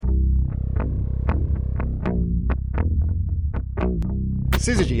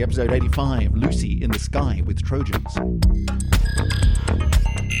Syzygy, episode 85, Lucy in the Sky with Trojans.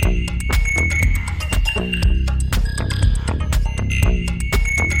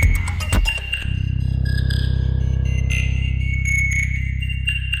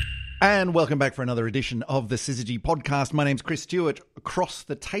 And welcome back for another edition of the Syzygy podcast. My name's Chris Stewart. Across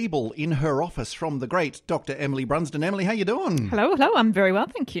the table in her office from the great Dr. Emily Brunsden. Emily, how you doing? Hello. I'm very well,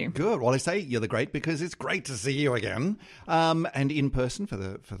 thank you. Good. Well, I say you're the great because it's great to see you again, and in person for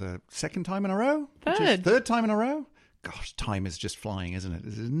the second time in a row. Third time in a row. Gosh, time is just flying, isn't it?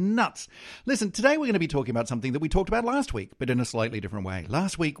 This is nuts. Listen, today we're going to be talking about something that we talked about last week, but in a slightly different way.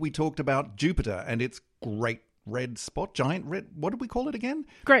 Last week we talked about Jupiter and its great red spot, giant red, what did we call it again?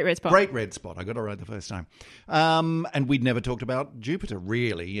 Great red spot. Great red spot. I got it right the first time. And we'd never talked about Jupiter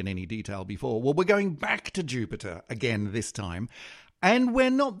really in any detail before. Well, we're going back to Jupiter again this time. And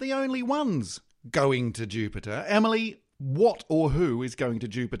we're not the only ones going to Jupiter. Emily, what or who is going to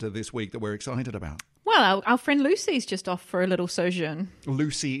Jupiter this week that we're excited about? Well, our friend Lucy's just off for a little sojourn.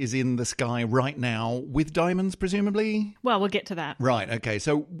 Lucy is in the sky right now with diamonds, presumably? Well, we'll get to that. Right, okay.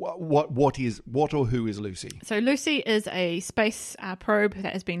 So what or who is Lucy? So Lucy is a space probe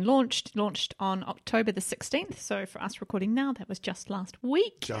that has been launched on October the 16th. So for us recording now, that was just last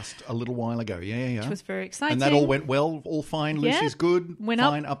week. Just a little while ago, yeah. Which was very exciting. And that all went well, all fine. Yeah. Lucy's good, went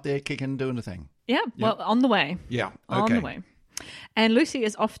fine, up there, kicking, doing the thing. Yeah, well, on the way. Yeah, okay. On the way. And Lucy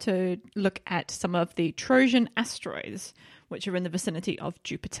is off to look at some of the Trojan asteroids, which are in the vicinity of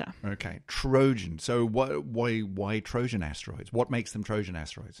Jupiter. Okay, Trojan. So why Trojan asteroids? What makes them Trojan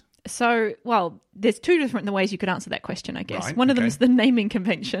asteroids? So, well, there's two different ways you could answer that question, I guess. Right, One of them is the naming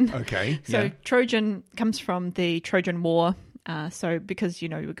convention. Okay, So yeah. Trojan comes from the Trojan War. So because,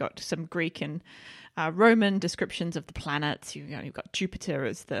 we've got some Greek and Roman descriptions of the planets. You've got Jupiter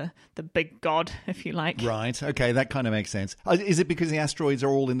as the big god, if you like. Right, okay, that kind of makes sense. Is it because the asteroids are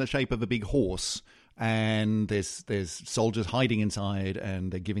all in the shape of a big horse and there's soldiers hiding inside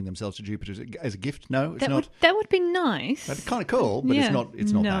and they're giving themselves to Jupiter as a gift? No, it's not. That would be nice. That's kind of cool, but Yeah. it's not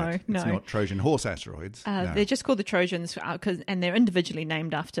No, that. It's no. not Trojan horse asteroids. No. They're just called the Trojans, and they're individually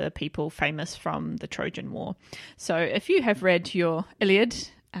named after people famous from the Trojan War. So if you have read your Iliad,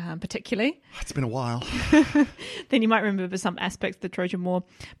 particularly, It's been a while. then you might remember some aspects of the Trojan War.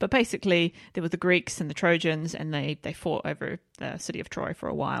 But basically, there were the Greeks and the Trojans, and they fought over the city of Troy for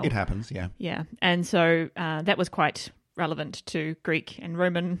a while. It happens, yeah. Yeah, and so that was quite relevant to Greek and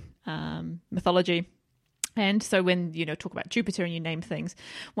Roman mythology. And so when, talk about Jupiter and you name things,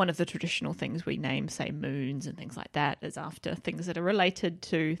 one of the traditional things we name, say, moons and things like that, is after things that are related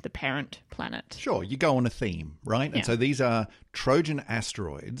to the parent planet. Sure, you go on a theme, right? Yeah. And so these are Trojan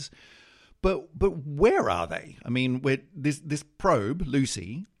asteroids. But where are they? I mean, this probe,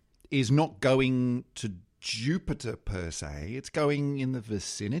 Lucy, is not going to Jupiter per se. It's going in the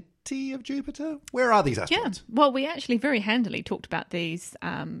vicinity of Jupiter. Where are these asteroids? Yeah, well, we actually very handily talked about these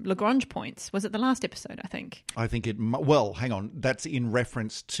Lagrange points. Was it the last episode, I think? I think well, hang on. That's in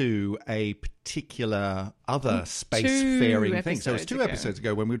reference to a particular other spacefaring thing. So it was two episodes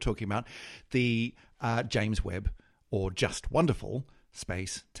ago when we were talking about the James Webb, or Just Wonderful,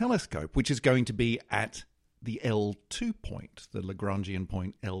 Space Telescope, which is going to be at the L2 point, the Lagrangian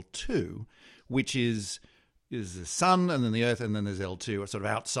point L2, which is the sun and then the Earth and then there's L2, sort of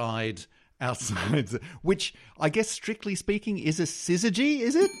outside, which I guess strictly speaking is a syzygy,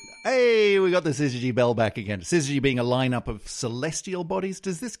 is it? Hey, we got the syzygy bell back again. Syzygy being a lineup of celestial bodies.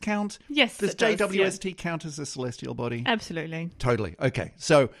 Does this count? Yes, Does it does, JWST count as a celestial body? Absolutely. Totally. Okay.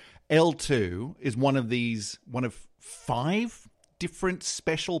 So L2 is one of 5 different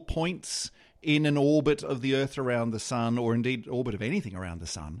special points in an orbit of the Earth around the sun, or indeed orbit of anything around the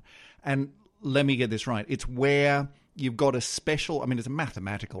sun. And let me get this right. It's where you've got a special, it's a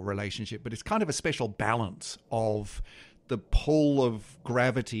mathematical relationship, but it's kind of a special balance of the pull of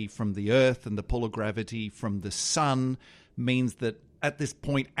gravity from the Earth and the pull of gravity from the sun means that at this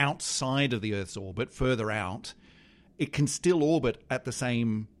point outside of the Earth's orbit, further out, it can still orbit at the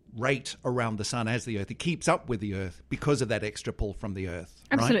same rate around the sun as the Earth. It keeps up with the Earth because of that extra pull from the Earth.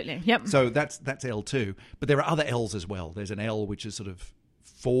 Absolutely, right? yep. So that's L2. But there are other L's as well. There's an L which is sort of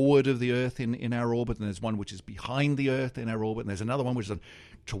forward of the Earth in our orbit, and there's one which is behind the Earth in our orbit, and there's another one which is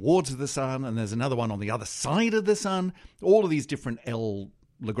towards the sun, and there's another one on the other side of the sun. All of these different L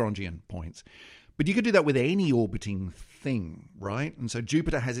Lagrangian points. But you could do that with any orbiting thing, right? And so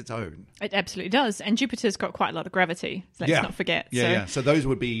Jupiter has its own. It absolutely does. And Jupiter's got quite a lot of gravity. Let's not forget. Yeah. So those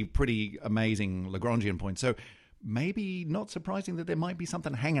would be pretty amazing Lagrangian points. So, maybe not surprising that there might be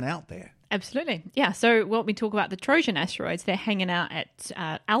something hanging out there. Absolutely. Yeah. So when we talk about the Trojan asteroids, they're hanging out at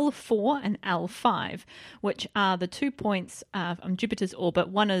L4 and L5, which are the 2 points on Jupiter's orbit.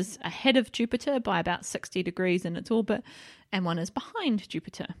 One is ahead of Jupiter by about 60 degrees in its orbit, and one is behind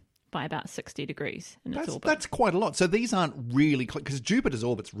Jupiter by about 60 degrees in its orbit. That's quite a lot. So these aren't really close, because Jupiter's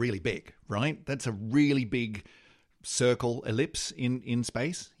orbit's really big, right? That's a really big circle ellipse in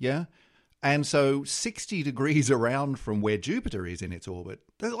space, yeah? And so 60 degrees around from where Jupiter is in its orbit,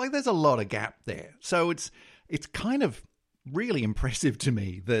 there's a lot of gap there. So it's kind of really impressive to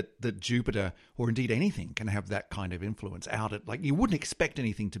me that Jupiter, or indeed anything, can have that kind of influence out at, like, you wouldn't expect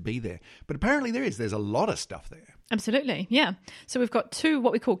anything to be there. But apparently there's a lot of stuff there. Absolutely, yeah. So we've got two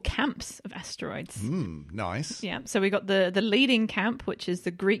what we call camps of asteroids. Nice. Yeah, so we've got the leading camp, which is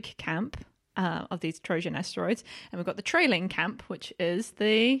the Greek camp of these Trojan asteroids. And we've got the trailing camp, which is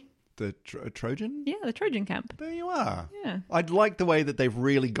the Trojan? Yeah, the Trojan camp. There you are. Yeah. I'd like the way that they've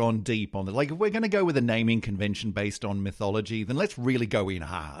really gone deep on it. Like, if we're going to go with a naming convention based on mythology, then let's really go in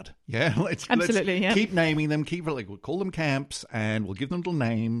hard. Yeah? Let's keep naming them, we'll call them camps, and we'll give them little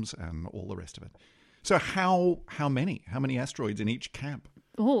names and all the rest of it. So how many? How many asteroids in each camp?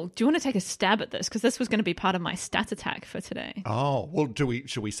 Oh, do you want to take a stab at this? Because this was going to be part of my stat attack for today. Oh, well,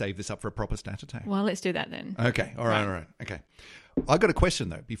 should we save this up for a proper stat attack? Well, let's do that then. Okay. All right. Okay. I've got a question,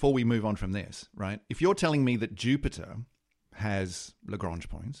 though, before we move on from this, right? If you're telling me that Jupiter has Lagrange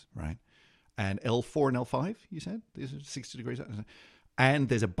points, right, and L4 and L5, you said? These are 60 degrees, and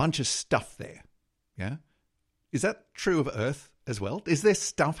there's a bunch of stuff there, yeah? Is that true of Earth as well? Is there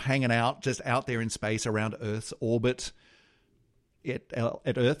stuff hanging out just out there in space around Earth's orbit at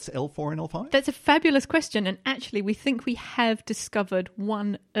Earth's L4 and L5? That's a fabulous question, and actually we think we have discovered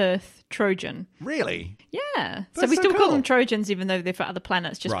one Earth Trojan. Really? Yeah. That's so we still cool. call them Trojans, even though they're for other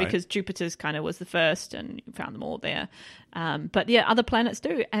planets, just Right. because Jupiter's kind of was the first and you found them all there. But yeah, other planets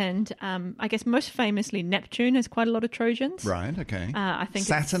do. And I guess most famously Neptune has quite a lot of Trojans. Right, okay. I think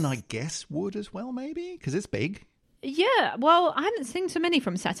Saturn, I guess, would as well, maybe? Because it's big. Yeah, well, I haven't seen so many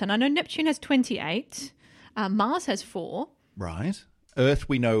from Saturn. I know Neptune has 28. Mars has 4. Right. Earth,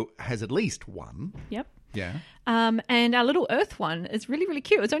 we know, has at least one. Yep. Yeah. And our little Earth one is really, really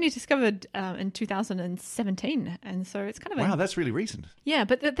cute. It was only discovered in 2017. And so it's kind of Wow, that's really recent. Yeah,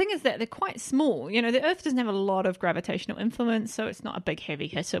 but the thing is that they're quite small. You know, the Earth doesn't have a lot of gravitational influence, so it's not a big heavy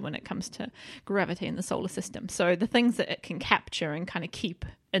hitter when it comes to gravity in the solar system. So the things that it can capture and kind of keep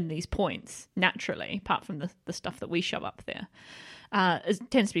in these points naturally, apart from the stuff that we shove up there,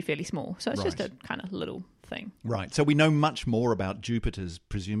 tends to be fairly small. So it's just a kind of little thing. Right. So we know much more about Jupiter's,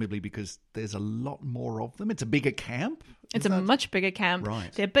 presumably because there's a lot more of them. It's a bigger camp? It's a much bigger camp.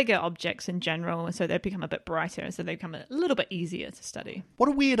 Right. They're bigger objects in general, and so they become a bit brighter, so they become a little bit easier to study. What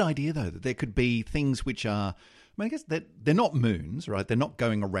a weird idea, though, that there could be things which are... I guess they're not moons, right? They're not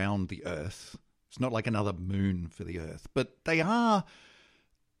going around the Earth. It's not like another moon for the Earth. But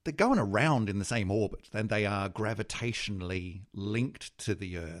they're going around in the same orbit, and they are gravitationally linked to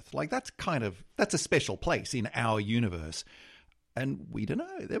the Earth. Like, that's a special place in our universe. And we don't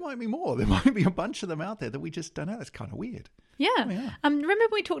know. There might be more. There might be a bunch of them out there that we just don't know. It's kind of weird. Yeah. Oh, yeah. Remember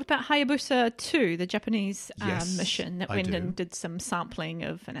we talked about Hayabusa 2, the Japanese Yes, mission that I went do. and did some sampling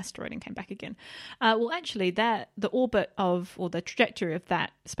of an asteroid and came back again. Well, actually, the orbit or the trajectory of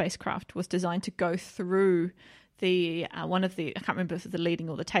that spacecraft was designed to go through the one of the, I can't remember if it's the leading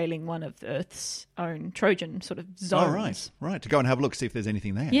or the tailing one of Earth's own Trojan sort of zones. Oh, right. To go and have a look, see if there's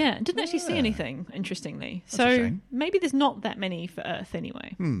anything there. Yeah, didn't actually see anything, interestingly. That's a So shame. maybe there's not that many for Earth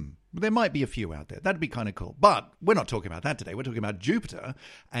anyway. There might be a few out there. That'd be kind of cool. But we're not talking about that today. We're talking about Jupiter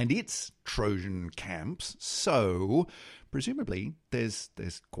and its Trojan camps. So presumably there's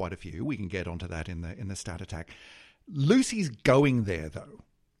quite a few. We can get onto that in the stat attack. Lucy's going there, though.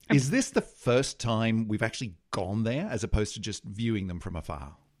 Is this the first time we've actually gone there as opposed to just viewing them from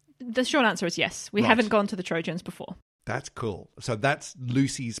afar? The short answer is yes. We Right. haven't gone to the Trojans before. That's cool. So that's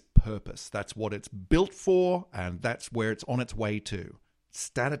Lucy's purpose. That's what it's built for, and that's where it's on its way to.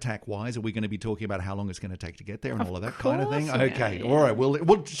 Stat attack wise, are we going to be talking about how long it's going to take to get there and all of that kind of thing? course we Okay, are, all right.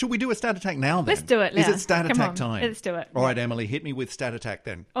 Well, should we do a stat attack now then? Let's do it. Is yeah. it stat Come attack on, time? Let's do it. All right, Emily, hit me with stat attack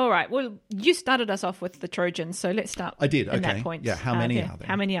then. All right. Well, you started us off with the Trojans, so let's start. I did, in that okay. point. Yeah, how many there. are there?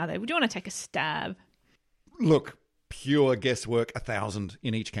 How many are there? Would you want to take a stab? Look, pure guesswork, 1,000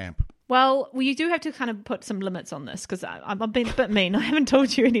 in each camp. Well, you do have to kind of put some limits on this because I'm being a bit mean. I haven't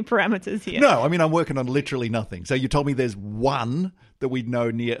told you any parameters here. No, I mean, I'm working on literally nothing. So you told me there's one that we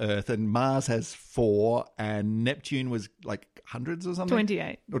know near Earth, and Mars has 4, and Neptune was like hundreds or something?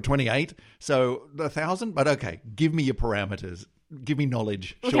 28. Or 28. So 1,000? But okay, give me your parameters. Give me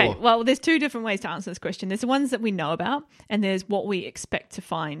knowledge. Okay, Sure. well, there's two different ways to answer this question. There's the ones that we know about, and there's what we expect to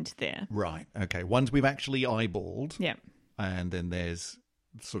find there. Right. Okay. Ones we've actually eyeballed. Yeah. And then there's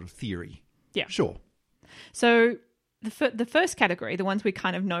sort of theory. Yeah. Sure. So the first category, the ones we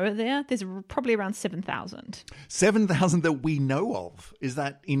kind of know are there, there's probably around 7,000. 7,000 that we know of. Is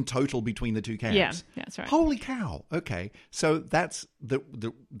that in total between the two camps? Yeah, that's right. Holy cow. Okay. So that's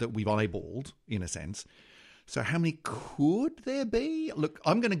that we've eyeballed, in a sense. So how many could there be? Look,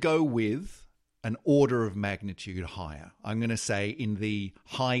 I'm going to go with an order of magnitude higher. I'm going to say in the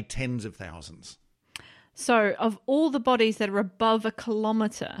high tens of thousands. So of all the bodies that are above a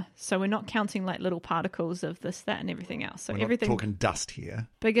kilometre, so we're not counting like little particles of this, that and everything else. So We're not everything talking dust here.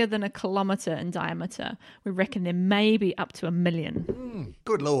 bigger than a kilometre in diameter, we reckon there may be up to 1 million.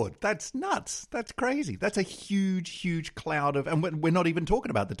 Good Lord. That's nuts. That's crazy. That's a huge, huge cloud of... And we're not even talking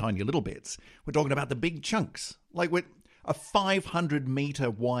about the tiny little bits. We're talking about the big chunks. Like a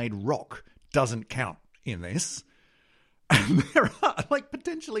 500-metre wide rock doesn't count in this. And there are like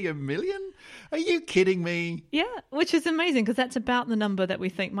potentially 1 million? Are you kidding me? Yeah, which is amazing because that's about the number that we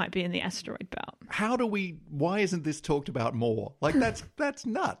think might be in the asteroid belt. Why isn't this talked about more? Like that's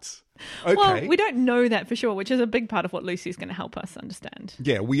nuts. Okay. Well, we don't know that for sure, which is a big part of what Lucy's going to help us understand.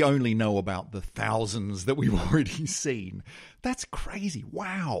 Yeah, we only know about the thousands that we've already seen. That's crazy.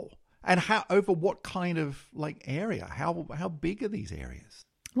 Wow. And over what kind of like area? How big are these areas?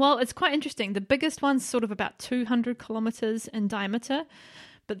 Well, it's quite interesting. The biggest one's sort of about 200 kilometres in diameter,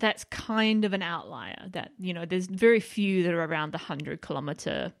 but that's kind of an outlier. That, there's very few that are around the 100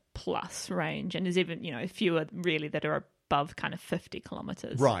 kilometre plus range, and there's even, fewer really that are above kind of 50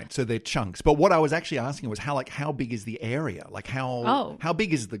 kilometres. Right, so they're chunks. But what I was actually asking was how big is the area? Like how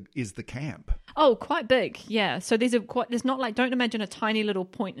big is the camp? Oh, quite big, yeah. So there's not like, don't imagine a tiny little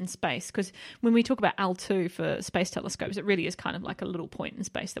point in space, because when we talk about L2 for space telescopes, it really is kind of like a little point in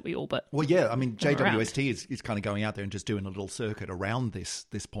space that we orbit. Well, yeah, I mean, JWST is kind of going out there and just doing a little circuit around this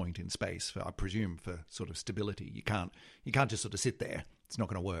point in space, I presume, for sort of stability. You can't just sort of sit there. It's not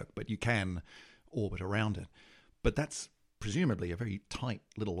going to work, but you can orbit around it. But that's presumably a very tight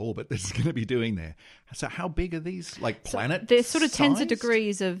little orbit that's going to be doing there. So how big are these, like planet? There's sort of tens of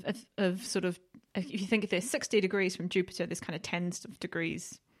degrees of sort of, if you think if there's 60 degrees from Jupiter, there's kind of tens of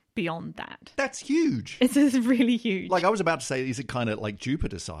degrees beyond that. That's huge. It's really huge. Like I was about to say, is it kind of like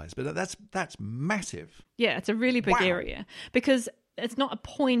Jupiter size? But that's massive. Yeah, it's a really big area because it's not a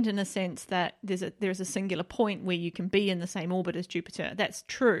point in a sense that there's a singular point where you can be in the same orbit as Jupiter. That's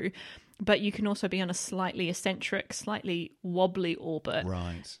true. But you can also be on a slightly eccentric, slightly wobbly orbit.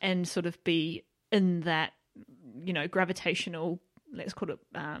 Right. And sort of be in that, gravitational, let's call it,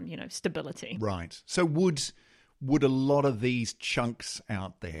 stability. Right. So would a lot of these chunks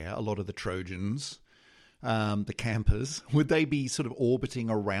out there, a lot of the Trojans, the campers, would they be sort of orbiting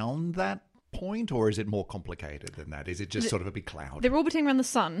around that point, or is it more complicated than that? Is it just sort of a big cloud? They're orbiting around the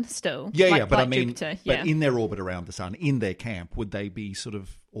sun still. But I mean, Jupiter, but in their orbit around the sun, in their camp, would they be sort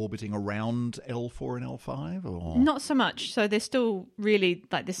of orbiting around L4 and L5? Or not so much. So they're still really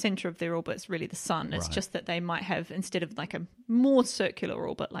like the center of their orbit is really the sun. It's just that they might have, instead of like a more circular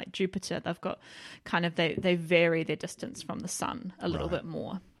orbit like Jupiter, they've got kind of they vary their distance from the sun a little bit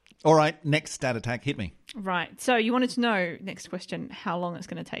more. All right, next stat attack, hit me. Right. So you wanted to know, next question, how long it's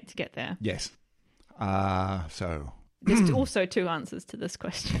going to take to get there. Yes. So there's also two answers to this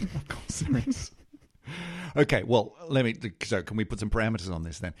question. Of course there is. Okay, well, so can we put some parameters on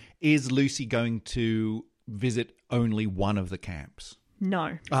this then? Is Lucy going to visit only one of the camps?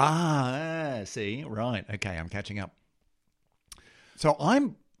 No. See, right. Okay, I'm catching up. So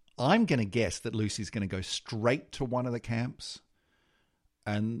I'm going to guess that Lucy's going to go straight to one of the camps,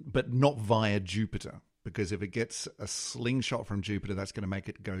 but not via Jupiter, because if it gets a slingshot from Jupiter, that's going to make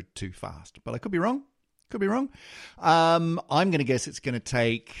it go too fast. But I could be wrong. I'm going to guess it's going to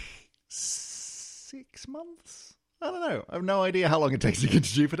take 6 months. I don't know. I have no idea how long it takes to get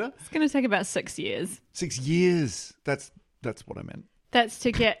to Jupiter. It's going to take about 6 years. 6 years. That's what I meant. That's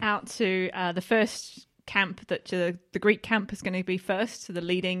to get out to the first camp, that the Greek camp is going to be first, to the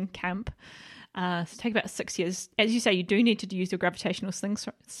leading camp. So take about 6 years. As you say, you do need to use your gravitational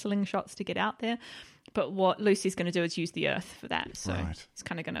slingshots to get out there. But what Lucy's going to do is use the Earth for that. So it's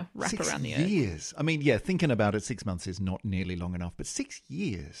kind of going to wrap around the Earth. 6 years. I mean, yeah, thinking about it, 6 months is not nearly long enough. But 6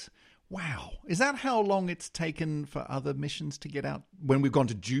 years. Wow. Is that how long it's taken for other missions to get out when we've gone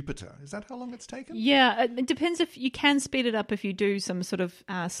to Jupiter? Is that how long it's taken? Yeah, it depends. If you can speed it up if you do some sort of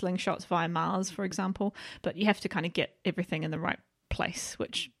slingshots via Mars, for example. But you have to kind of get everything in the right place,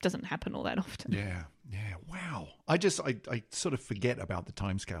 which doesn't happen all that often. Yeah, wow. I sort of forget about the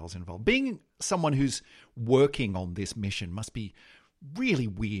timescales involved. Being someone who's working on this mission must be really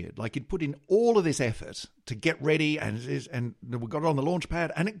weird. Like, you'd put in all of this effort to get ready, and we got it on the launch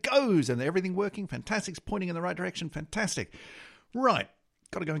pad, and it goes, and everything working, fantastic, it's pointing in the right direction, fantastic. Right,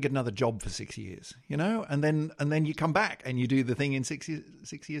 got to go and get another job for 6 years, you know, and then you come back and you do the thing in 6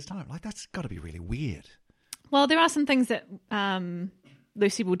 years' time. Like, that's got to be really weird. Well, there are some things that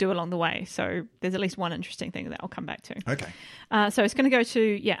Lucy will do along the way. So there's at least one interesting thing that I'll come back to. Okay. So it's going to go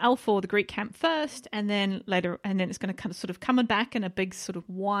to L4, the Greek camp first, and then it's going to kind of sort of come back in a big sort of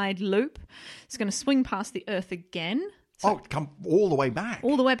wide loop. It's going to swing past the Earth again. So come all the way back.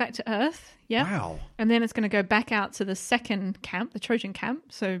 All the way back to Earth. Yeah. Wow. And then it's going to go back out to the second camp, the Trojan camp.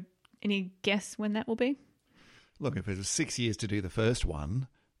 So any guess when that will be? Look, if it was 6 years to do the first one,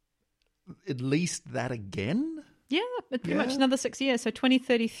 at least that again? Yeah, pretty much another 6 years. So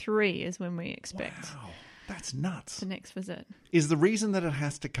 2033 is when we expect. Wow, that's nuts. The next visit. Is the reason that it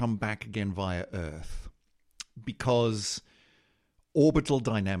has to come back again via Earth because orbital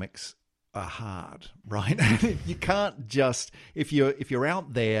dynamics are hard, right? You can't just if you're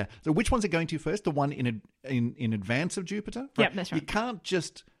out there. So which one's it going to first? The one in advance of Jupiter? Right? Yep, that's right. You can't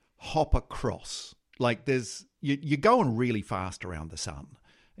just hop across. Like you're going really fast around the sun.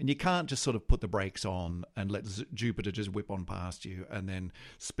 And you can't just sort of put the brakes on and let Jupiter just whip on past you and then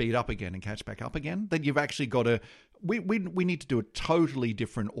speed up again and catch back up again. Then you've actually got to... We need to do a totally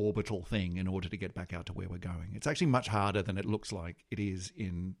different orbital thing in order to get back out to where we're going. It's actually much harder than it looks like it is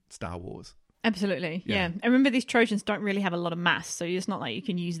in Star Wars. Absolutely, yeah. And remember, these Trojans don't really have a lot of mass, so it's not like you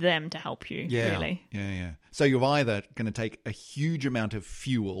can use them to help you, really. Yeah. So you're either going to take a huge amount of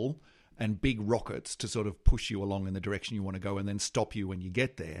fuel and big rockets to sort of push you along in the direction you want to go and then stop you when you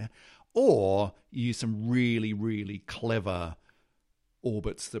get there, or you use some really, really clever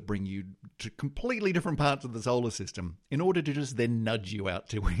orbits that bring you to completely different parts of the solar system in order to just then nudge you out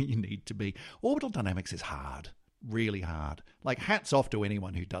to where you need to be. Orbital dynamics is hard, really hard. Like, hats off to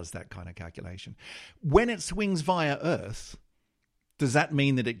anyone who does that kind of calculation. When it swings via Earth, does that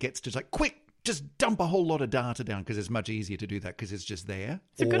mean that it gets to, like, quick, just dump a whole lot of data down because it's much easier to do that because it's just there?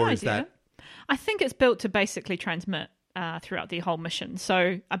 It's a good idea. I think it's built to basically transmit throughout the whole mission.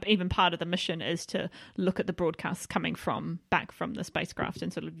 So even part of the mission is to look at the broadcasts coming back from the spacecraft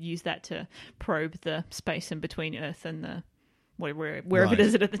and sort of use that to probe the space in between Earth and the wherever it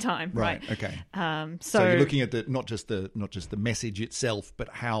is at the time. Right. Okay. So you're looking at not just the message itself, but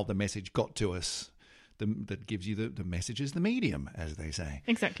how the message got to us. That gives you the message is the medium, as they say.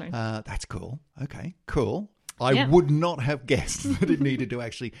 Exactly. That's cool. Okay, cool. I would not have guessed that it needed to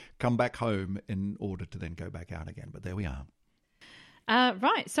actually come back home in order to then go back out again, but there we are.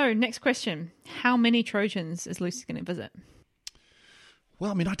 Right, so next question. How many Trojans is Lucy going to visit?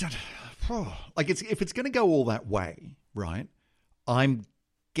 Well, I mean, I don't... if it's going to go all that way, right, I'm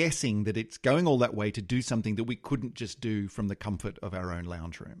guessing that it's going all that way to do something that we couldn't just do from the comfort of our own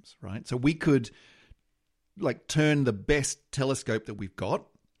lounge rooms, right? So we could... turn the best telescope that we've got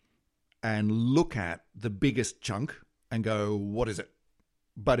and look at the biggest chunk and go, what is it?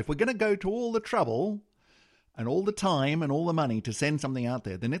 But if we're going to go to all the trouble and all the time and all the money to send something out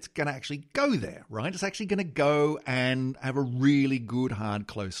there, then it's going to actually go there, right? It's actually going to go and have a really good, hard,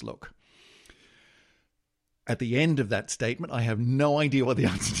 close look. At the end of that statement, I have no idea what the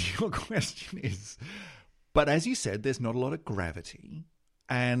answer to your question is. But as you said, there's not a lot of gravity,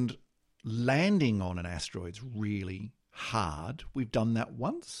 and landing on an asteroid's really hard. We've done that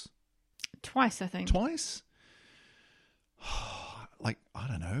once. Twice, I think. Twice? I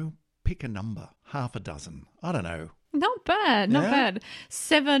don't know. Pick a number. Half a dozen. I don't know. Not bad. Not bad.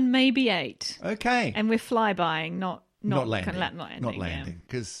 7, maybe 8. Okay. And we're flybying, not landing. Not landing. Not landing,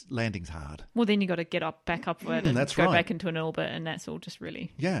 because landing's hard. Well, then you got to get back upward and that's go right. back into an orbit, and that's all just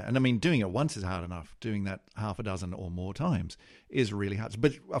really... Yeah, and I mean, doing it once is hard enough. Doing that half a dozen or more times is really hard.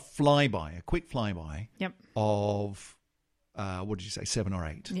 But a quick flyby of, what did you say, 7 or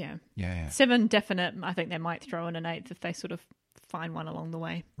 8? Yeah. 7 definite. I think they might throw in an 8th if they sort of find one along the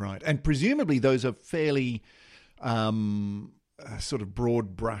way. Right, and presumably those are fairly... sort of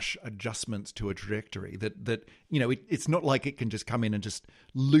broad brush adjustments to a trajectory that it's not like it can just come in and just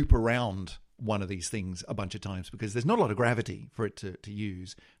loop around one of these things a bunch of times, because there's not a lot of gravity for it to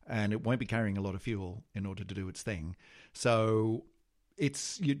use, and it won't be carrying a lot of fuel in order to do its thing. So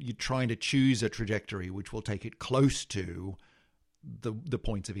you're trying to choose a trajectory which will take it close to the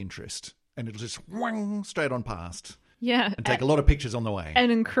points of interest, and it'll just whang straight on past. Yeah. And take a lot of pictures on the way.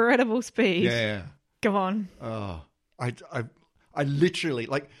 An incredible speed. Yeah. Go on. Oh, I literally,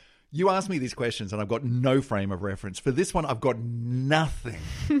 You asked me these questions and I've got no frame of reference. For this one, I've got nothing.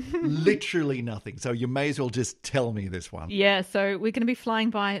 Literally nothing. So you may as well just tell me this one. Yeah, so we're going to be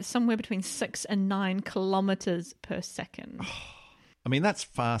flying by somewhere between 6 and 9 kilometers per second. I mean, that's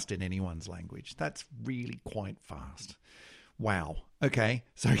fast in anyone's language. That's really quite fast. Wow. Okay.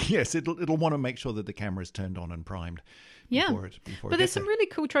 So yes, it'll want to make sure that the camera is turned on and primed. Before but there's some really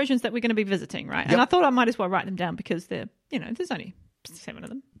cool Trojans that we're going to be visiting, right? Yep. And I thought I might as well write them down because they're, there's only 7 of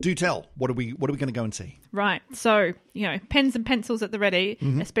them. Do tell. What are we going to go and see? Right. So, pens and pencils at the ready,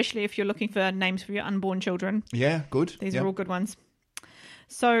 especially if you're looking for names for your unborn children. Yeah, good. These are all good ones.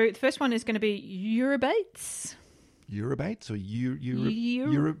 So the first one is going to be Eurybates. Eurybates or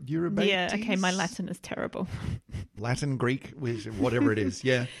Eurybates? Yeah, okay, my Latin is terrible. Latin, Greek, whatever it is,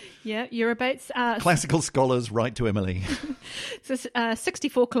 yeah. Yeah, Eurybates. Classical scholars, write to Emily. It's a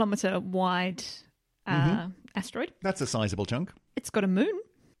 64-kilometre wide asteroid. That's a sizable chunk. It's got a moon.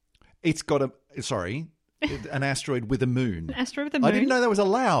 It's got an asteroid with a moon. An asteroid with a moon. I didn't know that was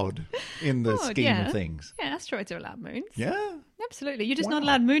allowed in the scheme of things. Yeah, asteroids are allowed moons. Yeah? Absolutely. You're just not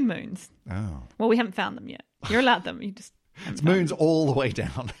allowed moons. Oh. Well, we haven't found them yet. You're allowed them. You just It's moons all the way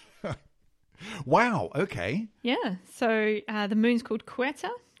down. Wow, okay. Yeah. So the moon's called Quetta.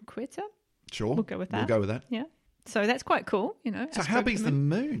 Sure. We'll go with that. We'll go with that. Yeah. So that's quite cool, So how big's the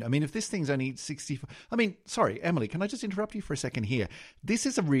moon? I mean, if this thing's only 64... I mean, sorry, Emily, can I just interrupt you for a second here? This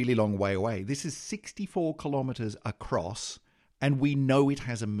is a really long way away. This is 64 kilometres across, and we know it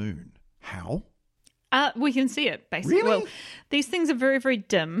has a moon. How? We can see it, basically. Really? Well, these things are very, very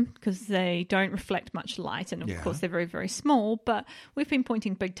dim because they don't reflect much light. And, of course, they're very, very small. But we've been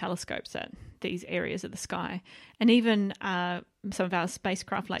pointing big telescopes at these areas of the sky. And even some of our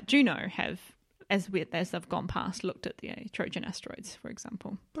spacecraft like Juno have, as they've gone past, looked at the Trojan asteroids, for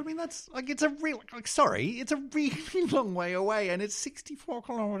example. But I mean, that's it's a it's a really long way away, and it's 64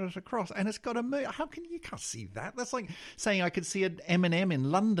 kilometres across, and it's got a moon. How can you can't see that? That's like saying I could see an M&M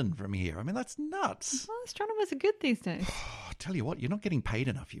in London from here. I mean, that's nuts. Well, astronomers are good these days. I tell you what, you're not getting paid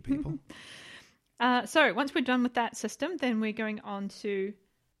enough, you people. So once we're done with that system, then we're going on to...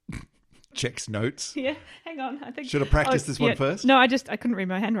 Checks notes. Yeah, hang on. I think should have practiced this one first. No, I couldn't read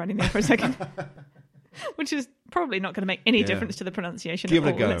my handwriting there for a second, which is probably not going to make any difference to the pronunciation. Give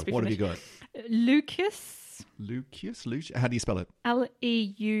it a go. What have you got? Lucas. How do you spell it?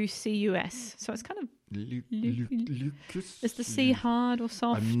 Leucus. So it's kind of Lucas. Is the C hard or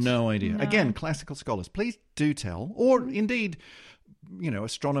soft? I have no idea. No. Again, classical scholars, please do tell, or indeed,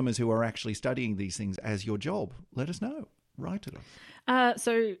 astronomers who are actually studying these things as your job. Let us know. Write to us.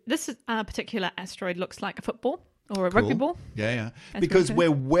 So this particular asteroid looks like a football or a rugby ball. Yeah. Because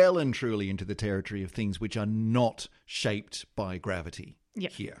we're well and truly into the territory of things which are not shaped by gravity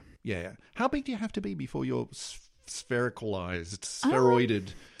here. Yeah. How big do you have to be before you're spheroided it's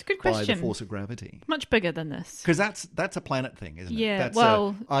a good question. by the force of gravity? Much bigger than this. Because that's a planet thing, isn't it? Yeah,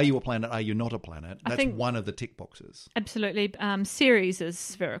 are you a planet? Are you not a planet? That's one of the tick boxes. Absolutely. Ceres is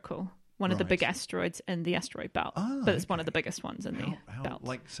spherical. One of the big asteroids in the asteroid belt. But it's one of the biggest ones in the belt.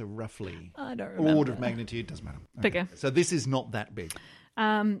 So roughly? I don't remember. Order of magnitude, doesn't matter. Okay. Bigger. So this is not that big.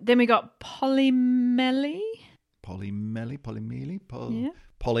 Then we got Polymele. Poly.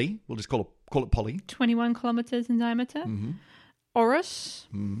 We'll just call it Poly. 21 kilometres in diameter. Mm-hmm. Oris,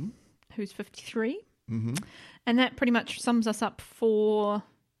 who's 53. Mm-hmm. And that pretty much sums us up for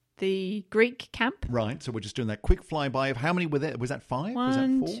the Greek camp. Right, so we're just doing that quick flyby of how many were there? Was that 5? Was that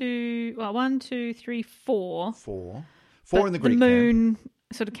 4? 1, 2, 3, 4. 4 But in the Greek camp. The moon camp.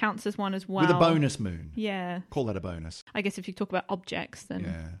 Sort of counts as one as well. With a bonus moon. Yeah. Call that a bonus. I guess if you talk about objects,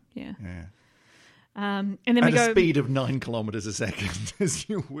 then... Yeah. And then we go... At a speed of 9 kilometres a second as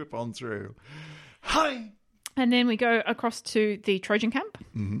you whip on through. Hi! And then we go across to the Trojan camp.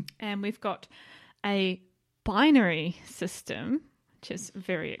 Mm-hmm. And we've got a binary system... which is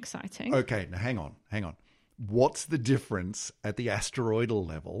very exciting. Okay, now hang on. What's the difference at the asteroidal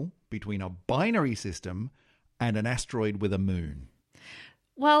level between a binary system and an asteroid with a moon?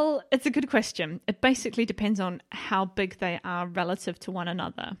 Well, it's a good question. It basically depends on how big they are relative to one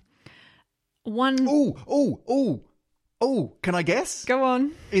another. Can I guess? Go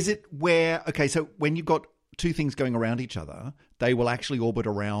on. Is it so when you've got two things going around each other, they will actually orbit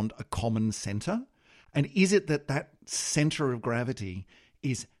around a common center? And is it that center of gravity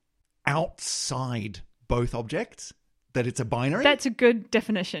is outside both objects? That it's a binary? That's a good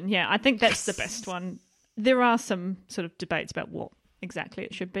definition. Yeah, I think that's the best one. There are some sort of debates about what exactly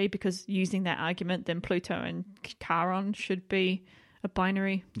it should be, because using that argument, then Pluto and Charon should be a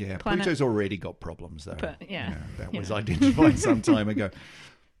binary planet. Pluto's already got problems, though. But, that was identified some time ago.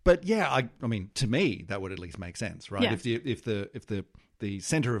 But I mean, to me, that would at least make sense, right? Yeah. If the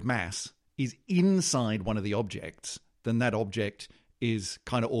center of mass is inside one of the objects, then that object is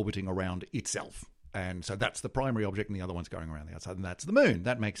kind of orbiting around itself. And so that's the primary object and the other one's going around the outside, and that's the moon.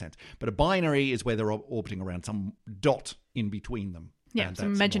 That makes sense. But a binary is where they're orbiting around some dot in between them. Yeah,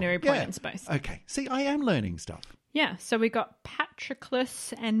 some imaginary point in space. Okay. See, I am learning stuff. Yeah, so we got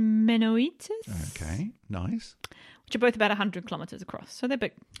Patroclus and Menoetis. Okay, nice. Which are both about 100 kilometres across. So they're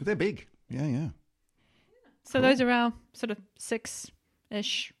big. They're big. Yeah. So those are our sort of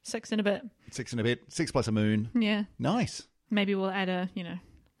six-ish, 6 and a bit. 6 and a bit, 6 plus a moon. Yeah. Nice. Maybe we'll add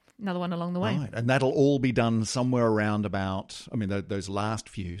another one along the way. Right, and that'll all be done somewhere around about, those last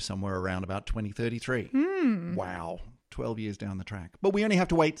few, somewhere around about 2033. Wow, 12 years down the track. But we only have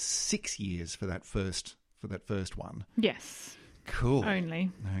to wait 6 years for that first one. Yes. Cool.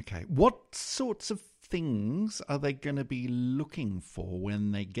 Only. Okay. What sorts of things are they going to be looking for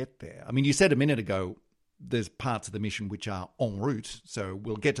when they get there? I mean, you said a minute ago there's parts of the mission which are en route, so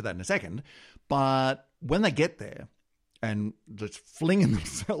we'll get to that in a second. But when they get there and just flinging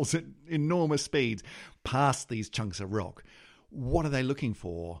themselves at enormous speeds past these chunks of rock, what are they looking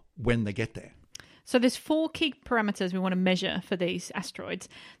for when they get there? So there's 4 key parameters we want to measure for these asteroids.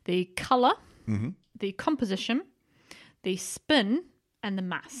 The colour, the composition, the spin, and the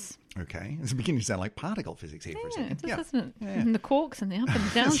mass. Okay. It's beginning to sound like particle physics here for a second. It does, doesn't it? Yeah. And the quarks and the up and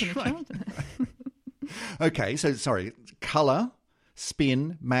the downs and the right. Okay, so sorry. Colour,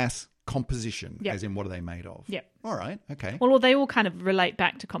 spin, mass, composition, as in what are they made of? Yep. All right, okay. Well, they all kind of relate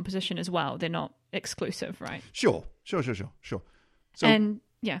back to composition as well. They're not exclusive, right? Sure. So, and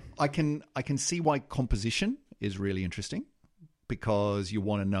yeah, I can see why composition is really interesting, because you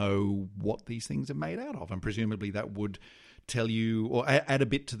want to know what these things are made out of, and presumably that would tell you or add a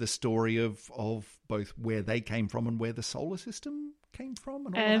bit to the story of both where they came from and where the solar system came from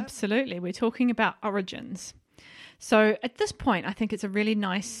and all Absolutely. We're talking about origins. So at this point, I think it's a really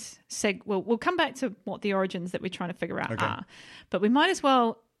nice we'll come back to what the origins that we're trying to figure out are, but we might as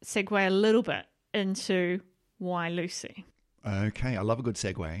well segue a little bit into why Lucy. Okay, I love a good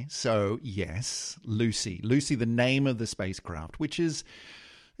segue. So, yes, Lucy. Lucy, the name of the spacecraft, which is,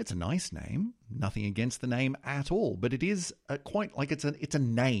 it's a nice name. Nothing against the name at all, but it is quite like it's a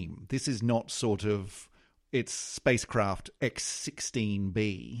name. This is not sort of, it's spacecraft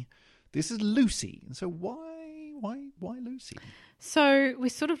X-16B. This is Lucy. So why Lucy? So we're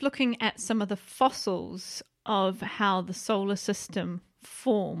sort of looking at some of the fossils of how the solar system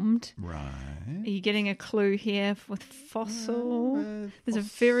formed. Right. Are you getting a clue here with fossil? There's a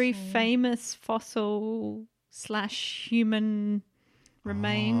very famous fossil / human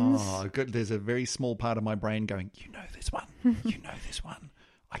remains. Oh, good. There's a very small part of my brain going, you know this one. You know this one.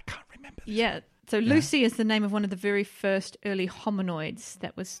 I can't remember this one. So Lucy is the name of one of the very first early hominoids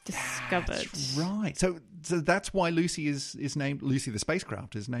that was discovered. That's right. So that's why Lucy is named, Lucy the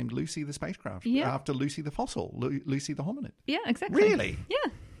spacecraft is named Lucy the spacecraft after Lucy the fossil, Lucy the hominid. Yeah, exactly. Really?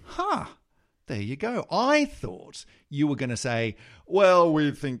 Yeah. There you go. I thought you were going to say, well,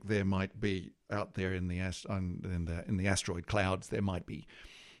 we think there might be out there in the asteroid clouds, there might be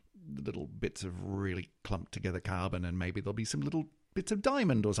little bits of really clumped together carbon, and maybe there'll be some little bits of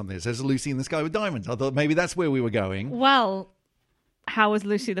diamond or something. It says Lucy in the sky with diamonds. I thought maybe that's where we were going. Well, how was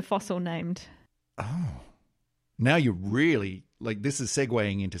Lucy the fossil named? Oh, now you're really, this is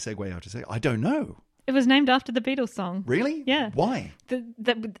segueing into segue after segue. I don't know. It was named after the Beatles song. Really? Yeah. Why? Because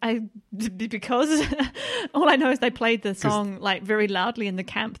all I know is they played the song very loudly in the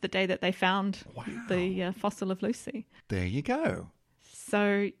camp the day that they found the fossil of Lucy. There you go.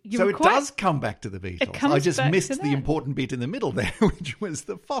 So it does come back to the Beatles. I just missed the important bit in the middle there, which was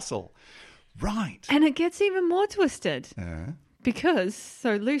the fossil. Right. And it gets even more twisted. Because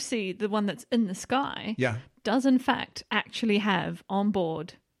Lucy, the one that's in the sky, does in fact actually have on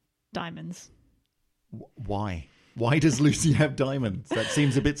board diamonds. Why? Why does Lucy have diamonds? That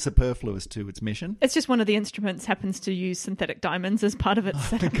seems a bit superfluous to its mission. It's just one of the instruments happens to use synthetic diamonds as part of its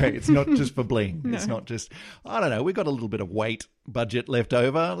setup. Okay, it's not just for bling. No. It's not just, I don't know, we've got a little bit of weight budget left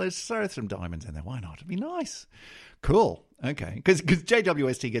over. Let's throw some diamonds in there. Why not? It'd be nice. Cool. Okay. Because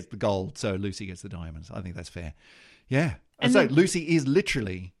JWST gets the gold, so Lucy gets the diamonds. I think that's fair. Yeah. And so Lucy is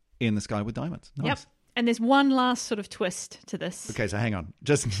literally in the sky with diamonds. Nice. Yep. And there's one last sort of twist to this. Okay, so hang on.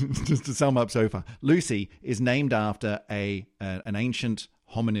 Just to sum up so far. Lucy is named after an ancient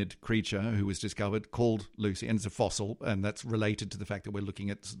hominid creature who was discovered called Lucy, and it's a fossil, and that's related to the fact that we're looking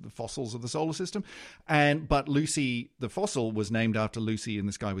at the fossils of the solar system. But Lucy, the fossil, was named after Lucy in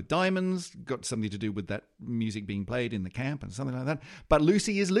the Sky with Diamonds, got something to do with that music being played in the camp and something like that. But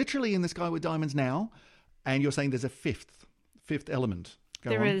Lucy is literally in the Sky with Diamonds now, and you're saying there's a fifth element. Go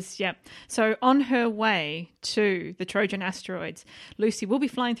There on. is, yeah. So on her way to the Trojan asteroids, Lucy will be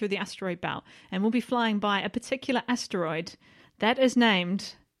flying through the asteroid belt and will be flying by a particular asteroid that is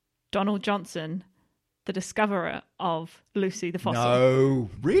named Donald Johnson, the discoverer of Lucy the fossil. No,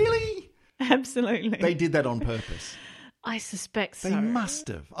 really? Absolutely. They did that on purpose. I suspect so. They must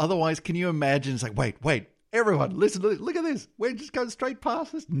have. Otherwise, can you imagine? It's like, wait, everyone, listen, look at this. We're just going straight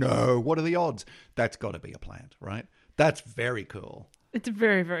past this. No, what are the odds? That's got to be a plant, right? That's very cool. It's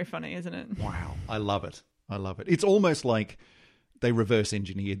very, very funny, isn't it? Wow, I love it. I love it. It's almost like they reverse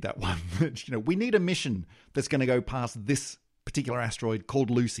engineered that one. We need a mission that's going to go past this particular asteroid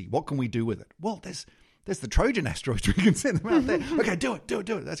called Lucy. What can we do with it? Well, there's the Trojan asteroids. We can send them out there. Okay, do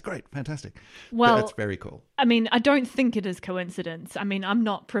it. That's great. Fantastic. Well, that's very cool. I mean, I don't think it is coincidence. I mean, I'm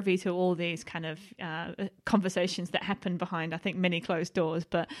not privy to all these kind of conversations that happen behind, I think, many closed doors,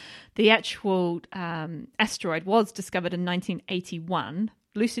 but the actual asteroid was discovered in 1981.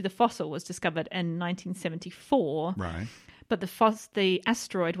 Lucy the fossil was discovered in 1974. Right. But the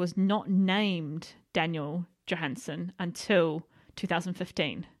asteroid was not named Daniel Johansen until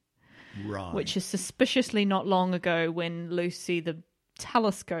 2015. Right. Which is suspiciously not long ago when Lucy, the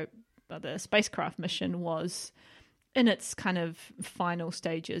telescope, the spacecraft mission, was in its kind of final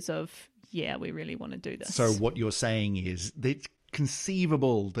stages of, we really want to do this. So what you're saying is that it's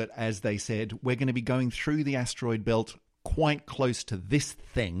conceivable that, as they said, we're going to be going through the asteroid belt quite close to this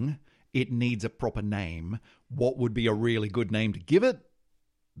thing. It needs a proper name. What would be a really good name to give it?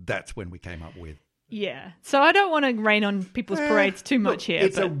 That's when we came up with. Yeah. So I don't want to rain on people's parades too much here.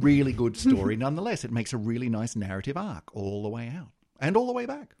 It's a really good story nonetheless. It makes a really nice narrative arc all the way out and all the way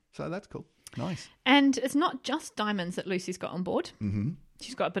back. So that's cool. Nice. And it's not just diamonds that Lucy's got on board. Mm-hmm.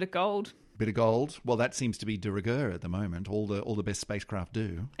 She's got a bit of gold. Bit of gold. Well, that seems to be de rigueur at the moment. All the best spacecraft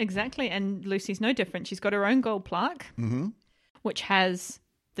do. Exactly. And Lucy's no different. She's got her own gold plaque, which has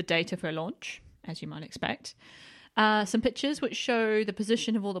the date of her launch, as you might expect. Some pictures which show the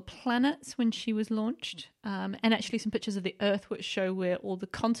position of all the planets when she was launched, and actually some pictures of the Earth which show where all the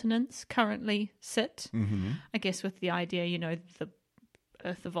continents currently sit. Mm-hmm. I guess with the idea, the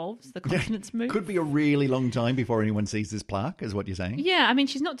Earth evolves, the continents move. Could be a really long time before anyone sees this plaque, is what you're saying? Yeah, I mean,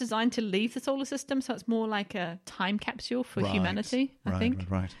 she's not designed to leave the solar system, so it's more like a time capsule for humanity, I think.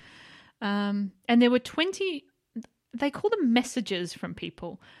 Right. And there were 20, they call them messages from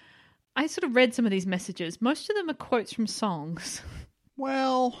people. I sort of read some of these messages. Most of them are quotes from songs.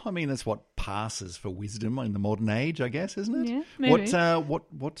 Well, I mean, that's what passes for wisdom in the modern age, I guess, isn't it? Yeah, maybe.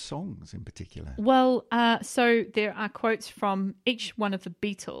 What songs in particular? Well, so there are quotes from each one of the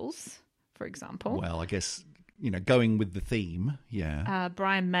Beatles, for example. Well, I guess, going with the theme, yeah.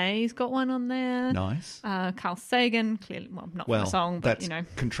 Brian May's got one on there. Nice. Carl Sagan, clearly, not from a song, but, that's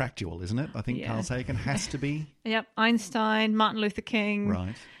contractual, isn't it? I think Carl Sagan has to be. Yep, Einstein, Martin Luther King.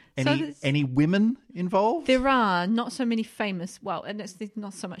 Right. Any women involved? There are not so many famous. Well, and it's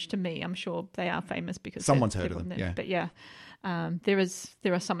not so much to me. I'm sure they are famous because someone's heard of them. Yeah, but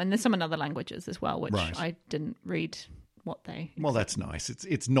there are some, and there's some in other languages as well, which I didn't read what they. Well, that's nice.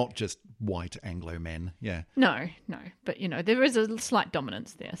 It's not just white Anglo men. Yeah. No, but there is a slight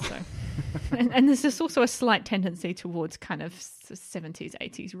dominance there. So, and there's just also a slight tendency towards kind of 70s,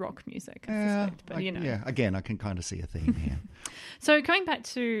 80s rock music. I suspect, but again, I can kind of see a theme here. So going back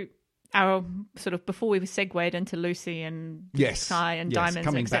to our sort of before we segued into Lucy and Sky and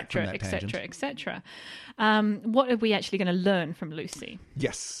diamonds, etc. What are we actually going to learn from Lucy?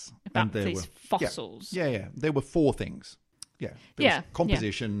 Yes, about these fossils. Yeah. There were 4 things. Yeah, there was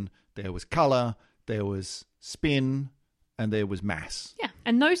composition. There was color. There was spin, and there was mass. Yeah,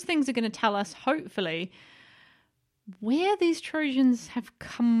 and those things are going to tell us, hopefully, where these Trojans have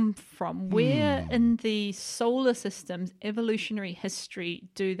come from. Where in the solar system's evolutionary history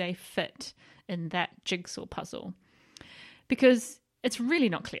do they fit in that jigsaw puzzle? Because it's really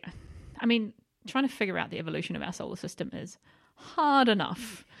not clear. I mean, trying to figure out the evolution of our solar system is hard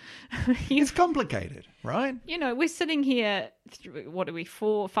enough. It's complicated, right? We're sitting here,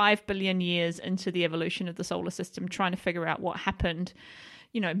 5 billion years into the evolution of the solar system, trying to figure out what happened,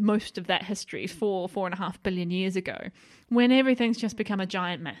 most of that history 4.5 billion years ago, when everything's just become a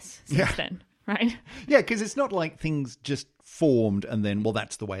giant mess since then, right? Yeah, because it's not like things just formed and then,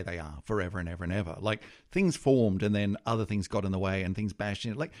 that's the way they are forever and ever and ever. Like, things formed and then other things got in the way and things bashed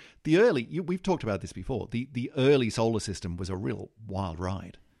in. Like, we've talked about this before, the early solar system was a real wild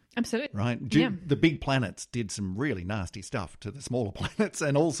ride. Absolutely. Right? The big planets did some really nasty stuff to the smaller planets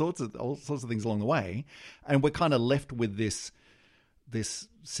and all sorts of things along the way. And we're kind of left with this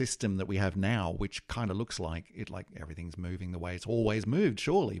system that we have now, which kind of looks like everything's moving the way it's always moved,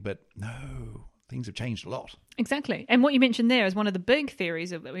 surely. But no, things have changed a lot. Exactly. And what you mentioned there is one of the big theories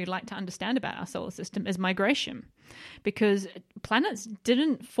that we'd like to understand about our solar system is migration, because planets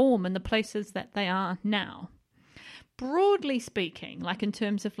didn't form in the places that they are now. Broadly speaking, like in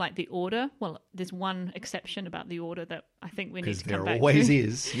terms of like the order, well, there's one exception about the order that I think we need to come back to. Because there always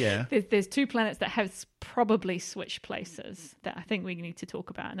is, yeah. There's two planets that have probably switched places that I think we need to talk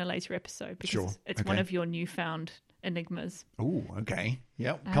about in a later episode, because it's one of your newfound enigmas. Oh, okay.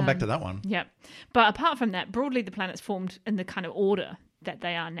 Yep. Come back to that one. Yep. But apart from that, broadly the planets formed in the kind of order that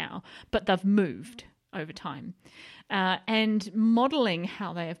they are now, but they've moved over time. And modelling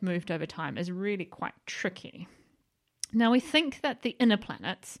how they have moved over time is really quite tricky. Now, we think that the inner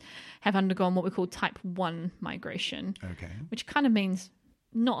planets have undergone what we call type 1 migration, which kind of means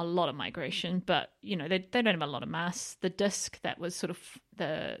not a lot of migration, but, you know, they don't have a lot of mass. The disk that was sort of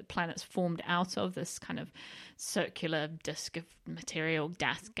the planets formed out of, this kind of circular disk of material,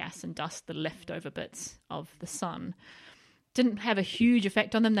 gas and dust, the leftover bits of the sun, didn't have a huge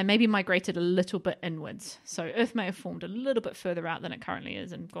effect on them. They maybe migrated a little bit inwards. So Earth may have formed a little bit further out than it currently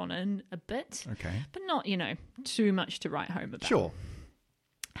is and gone in a bit, but not, you know, too much to write home about. Sure.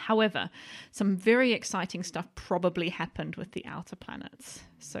 However, some very exciting stuff probably happened with the outer planets,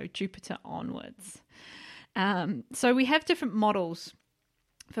 so Jupiter onwards. So we have different models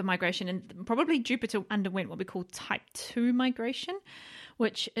for migration, and probably Jupiter underwent what we call type 2 migration,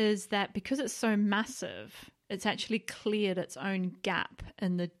 which is that because it's so massive, it's actually cleared its own gap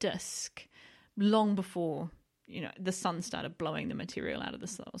in the disk long before, you know, the sun started blowing the material out of the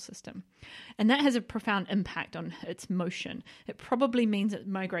solar system. And that has a profound impact on its motion. It probably means it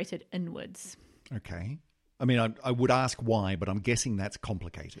migrated inwards. Okay. I mean, I would ask why, but I'm guessing that's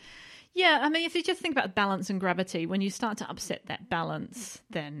complicated. Yeah, I mean, if you just think about balance and gravity, when you start to upset that balance,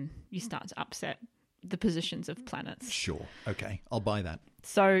 then you start to upset the positions of planets. Sure. Okay. I'll buy that.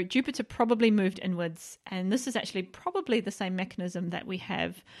 So Jupiter probably moved inwards, and this is actually probably the same mechanism that we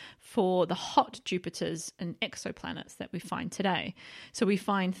have for the hot Jupiters and exoplanets that we find today. So we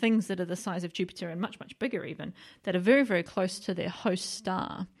find things that are the size of Jupiter and much, much bigger even, that are very, very close to their host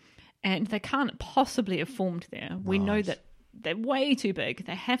star, and they can't possibly have formed there. We know that they're way too big.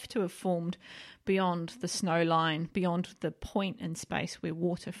 They have to have formed beyond the snow line, beyond the point in space where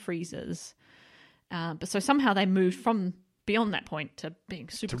water freezes. But so somehow they moved from beyond that point to being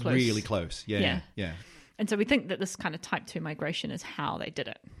super close. Really close. Yeah. And so we think that this kind of type 2 migration is how they did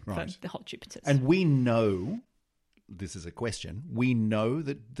it for the hot Jupiters. And we know, this is a question, we know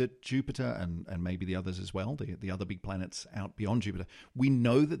that Jupiter and maybe the others as well, the other big planets out beyond Jupiter, we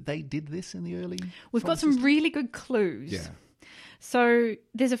know that they did this in the early We've got some really good clues. Yeah. So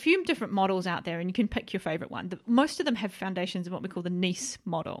there's a few different models out there, and you can pick your favorite one. Most of them have foundations in what we call the Nice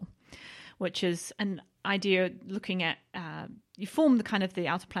model, which is an idea looking at you form the kind of the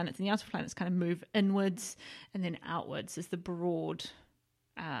outer planets, and the outer planets kind of move inwards and then outwards as the broad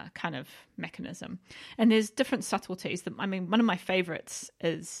kind of mechanism. And there's different subtleties. I mean, one of my favorites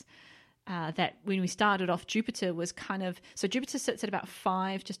is that when we started off, Jupiter was kind of... So Jupiter sits at about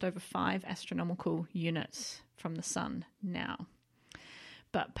just over 5 astronomical units from the sun now.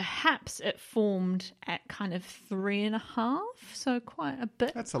 But perhaps it formed at kind of 3.5, so quite a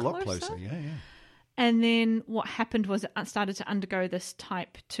bit That's a lot closer, yeah. And then what happened was it started to undergo this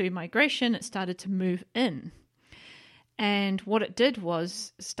type 2 migration. It started to move in. And what it did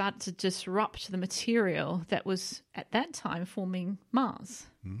was start to disrupt the material that was at that time forming Mars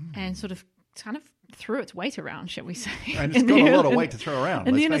and sort of kind of threw its weight around, shall we say. And it's got a lot of weight to throw around.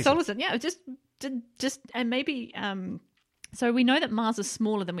 In the inner solar system. Yeah, just and maybe... So we know that Mars is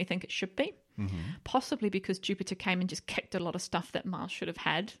smaller than we think it should be, possibly because Jupiter came and just kicked a lot of stuff that Mars should have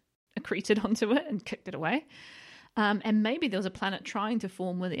had accreted onto it and kicked it away. And maybe there was a planet trying to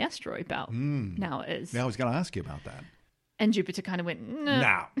form with the asteroid belt. Now it is. Yeah, I was going to ask you about that. And Jupiter kind of went,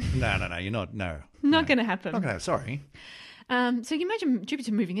 no, you're not, Not going to happen. Not going to, sorry. So you imagine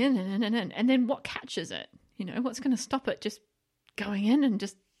Jupiter moving in and then what catches it? You know, what's going to stop it just going in and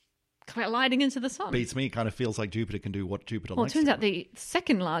just colliding into the sun? Beats me. It kind of feels like Jupiter can do what Jupiter likes. Well, it turns out the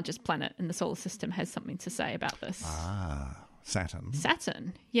second largest planet in the solar system has something to say about this.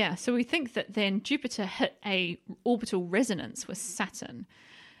 Saturn. Yeah. So we think that then Jupiter hit a orbital resonance with Saturn.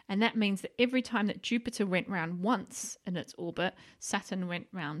 And that means that every time that Jupiter went round once in its orbit, Saturn went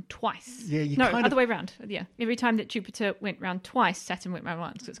round twice. Yeah, other way round. Yeah. Every time that Jupiter went round twice, Saturn went round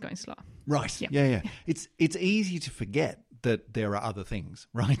once, so it's going slower. Right. Yeah. It's easy to forget that there are other things,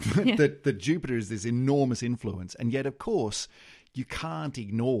 right? that Jupiter is this enormous influence. And yet, of course, you can't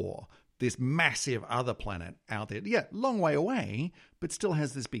ignore this massive other planet out there. Yeah, long way away, but still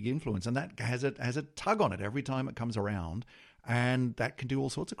has this big influence. And that has a tug on it every time it comes around. And that can do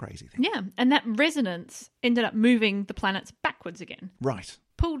all sorts of crazy things. Yeah, and that resonance ended up moving the planets backwards again. Right.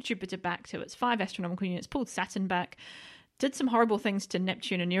 Pulled Jupiter back to its 5 astronomical units, pulled Saturn back, did some horrible things to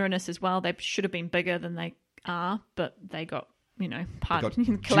Neptune and Uranus as well. They should have been bigger than they are, but they got, collateral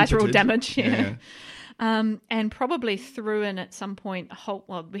Jupitered. damage. Yeah. And probably threw in at some point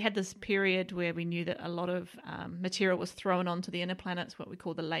we had this period where we knew that a lot of material was thrown onto the inner planets, what we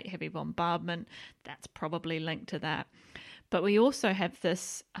call the late heavy bombardment. That's probably linked to that. But we also have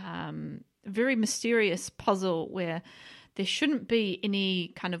this very mysterious puzzle where there shouldn't be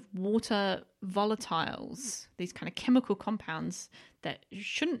any kind of water volatiles, these kind of chemical compounds that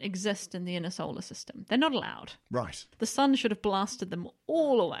shouldn't exist in the inner solar system. They're not allowed. Right. The sun should have blasted them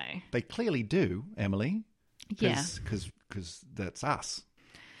all away. They clearly do, Emily. Yeah. Because that's us.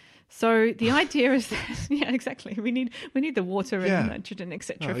 So the idea is that, yeah, exactly. We need the water and nitrogen,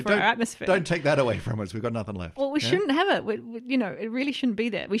 etc., for our atmosphere. Don't take that away from us. We've got nothing left. Well, we shouldn't have it. It really shouldn't be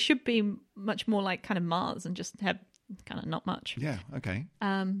there. We should be much more like kind of Mars and just have kind of not much. Yeah, okay.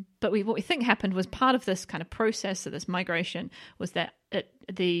 But what we think happened was part of this kind of process of this migration was that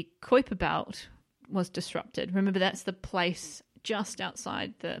the Kuiper belt was disrupted. Remember, that's the place just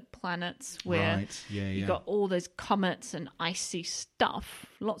outside the planets where you got all those comets and icy stuff,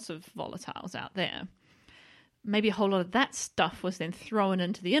 lots of volatiles out there. Maybe a whole lot of that stuff was then thrown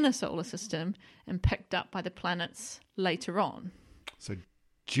into the inner solar system and picked up by the planets later on. So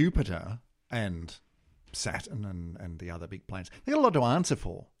Jupiter and Saturn and the other big planets, they got a lot to answer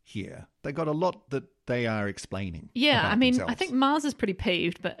for here. They got a lot that they are explaining. Yeah, I mean, themselves. I think Mars is pretty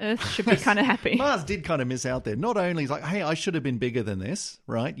peeved, but Earth should be kind of happy. Mars did kind of miss out there. Not only is like, hey, I should have been bigger than this,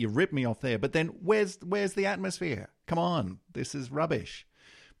 right? You ripped me off there. But then where's the atmosphere? Come on, this is rubbish.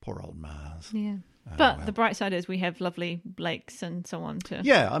 Poor old Mars. Yeah. But the bright side is we have lovely lakes and so on to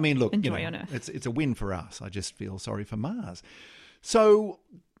I mean, look, enjoy on Earth. It's a win for us. I just feel sorry for Mars. So,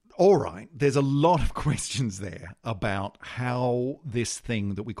 all right, there's a lot of questions there about how this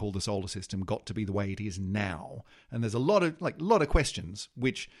thing that we call the solar system got to be the way it is now. And there's a lot of questions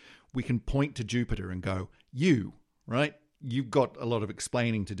which we can point to Jupiter and go, you've got a lot of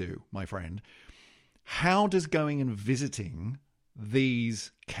explaining to do, my friend. How does going and visiting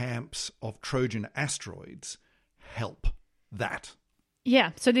these camps of Trojan asteroids help that?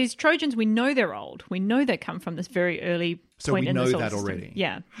 Yeah, so these Trojans, we know they're old. We know they come from this very early point in the solar system. So we know that already?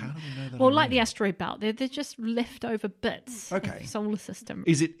 Yeah. How do we know that Well, already? like the asteroid belt, they're just leftover bits of the solar system.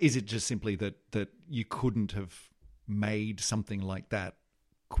 Is it just simply that you couldn't have made something like that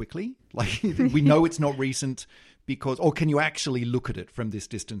quickly? Like, we know it's not recent or can you actually look at it from this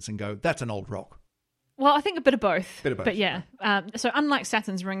distance and go, that's an old rock? Well, I think a bit of both. But yeah. So unlike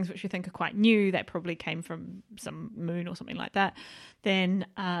Saturn's rings, which we think are quite new, that probably came from some moon or something like that, then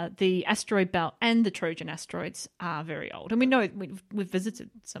the asteroid belt and the Trojan asteroids are very old. And we know we've visited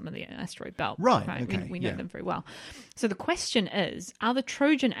some of the asteroid belt. Right? Okay. We know them very well. So the question is, are the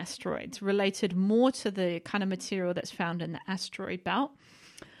Trojan asteroids related more to the kind of material that's found in the asteroid belt?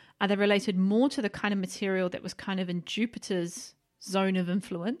 Are they related more to the kind of material that was kind of in Jupiter's zone of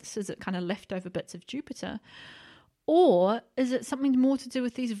influence? Is it kind of leftover bits of Jupiter? Or is it something more to do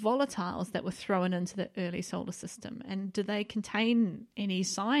with these volatiles that were thrown into the early solar system? And do they contain any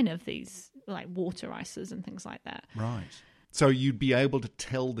sign of these, like water ices and things like that? Right. So you'd be able to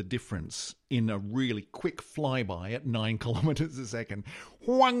tell the difference in a really quick flyby at 9 kilometers a second.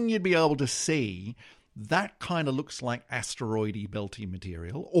 You'd be able to see that kind of looks like asteroidy belty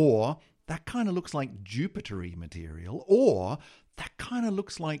material, or that kind of looks like Jupiter-y material, or that kind of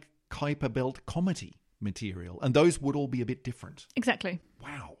looks like Kuiper belt comety material. And those would all be a bit different. Exactly.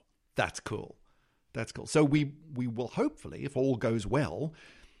 Wow. That's cool. That's cool. So we will hopefully, if all goes well,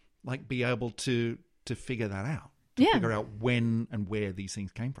 be able to figure that out. Figure out when and where these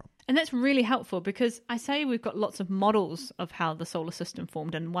things came from. And that's really helpful because I say we've got lots of models of how the solar system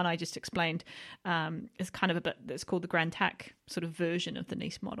formed, and one I just explained is kind of a bit that's called the Grand Tack sort of version of the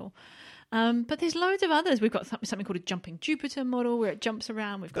Nice model. But there's loads of others. We've got something called a jumping Jupiter model where it jumps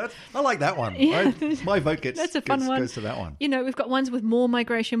around. I like that one. Yeah. My vote that's a fun one. Goes to that one. We've got ones with more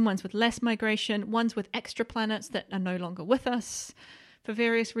migration, ones with less migration, ones with extra planets that are no longer with us for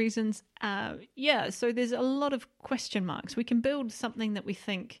various reasons. So there's a lot of question marks. We can build something that we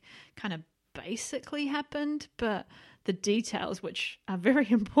think kind of basically happened, but the details, which are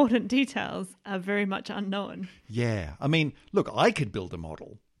very important details, are very much unknown. Yeah. I mean, look, I could build a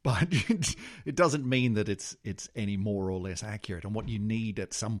model, but it doesn't mean that it's any more or less accurate. And what you need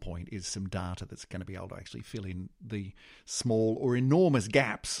at some point is some data that's going to be able to actually fill in the small or enormous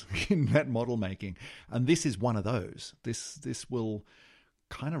gaps in that model making. And this is one of those. This will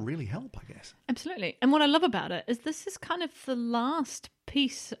kind of really help, I guess. Absolutely. And what I love about it is this is kind of the last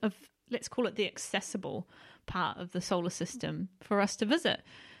piece of, let's call it the accessible part of the solar system for us to visit.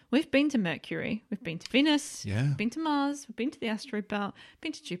 We've been to Mercury, we've been to Venus, we've been to Mars, we've been to the asteroid belt,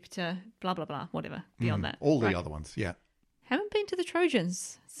 been to Jupiter, blah, blah, blah, whatever, beyond that. All the other ones, yeah. Haven't been to the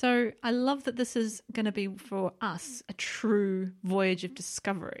Trojans. So I love that this is going to be, for us, a true voyage of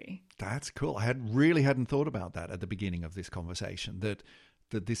discovery. That's cool. I hadn't thought about that at the beginning of this conversation, that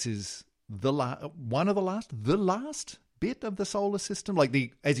this is the last bit of the solar system,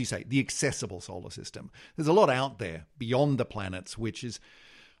 like as you say, the accessible solar system. There's a lot out there beyond the planets, which is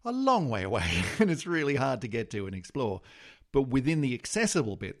a long way away, and it's really hard to get to and explore. But within the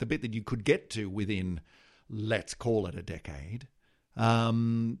accessible bit, the bit that you could get to within, let's call it a decade,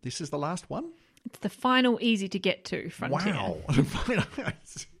 this is the last one? It's the final easy to get to frontier. Wow.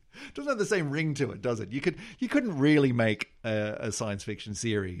 Doesn't have the same ring to it, does it? You couldn't really make a science fiction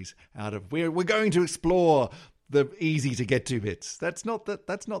series out of we're going to explore the easy to get to bits. That's not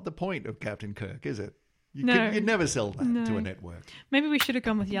the point of Captain Kirk, is it? You'd never sell that to a network. Maybe we should have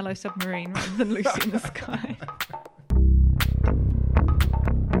gone with Yellow Submarine rather than Lucy in the Sky.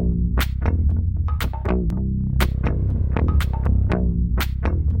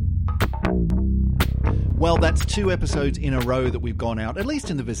 Well, that's 2 episodes in a row that we've gone out, at least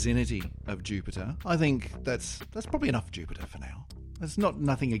in the vicinity of Jupiter. I think that's probably enough Jupiter for now. There's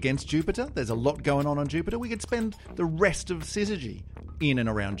nothing against Jupiter. There's a lot going on Jupiter. We could spend the rest of Syzygy in and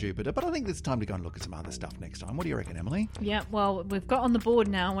around Jupiter, but I think it's time to go and look at some other stuff next time. What do you reckon, Emily? Yeah, well, we've got on the board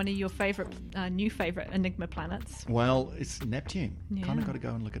now one of your new favourite Enigma planets. Well, it's Neptune. Yeah. Kind of got to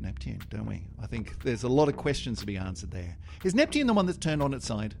go and look at Neptune, don't we? I think there's a lot of questions to be answered there. Is Neptune the one that's turned on its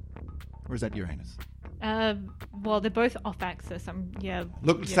side? Or is that Uranus? Well, they're both off axis.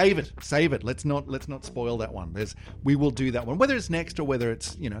 Look, save it. Let's not spoil that one. We will do that one, whether it's next or whether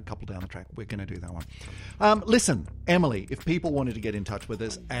it's a couple down the track. We're going to do that one. Listen, Emily, if people wanted to get in touch with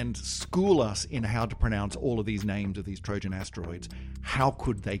us and school us in how to pronounce all of these names of these Trojan asteroids, how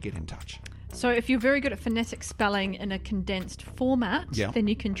could they get in touch? So if you're very good at phonetic spelling in a condensed format, then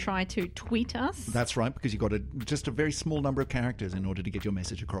you can try to tweet us. That's right, because you've got just a very small number of characters in order to get your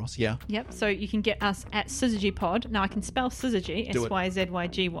message across, yeah? Yep, so you can get us at SyzygyPod. Now, I can spell Syzygy,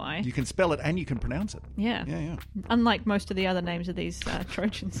 SYZYGY. You can spell it and you can pronounce it. Yeah. Unlike most of the other names of these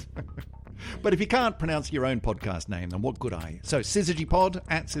Trojans. But if you can't pronounce your own podcast name, then what good are you? So SyzygyPod,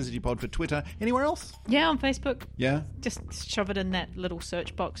 at SyzygyPod for Twitter. Anywhere else? Yeah, on Facebook. Yeah? Just shove it in that little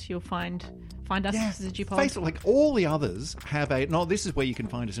search box. You'll find us at SyzygyPod. Facebook, like all the others have this is where you can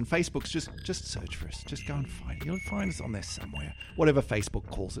find us. And Facebook's just search for us. Just go and find it. You'll find us on there somewhere. Whatever Facebook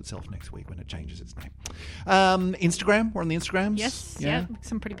calls itself next week when it changes its name. Instagram, we're on the Instagrams. Yes, yeah.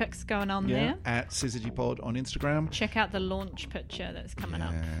 Some pretty pics going on there. At SyzygyPod on Instagram. Check out the launch picture that's coming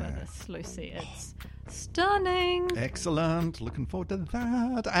up for this, Lucy. It's stunning. Excellent. Looking forward to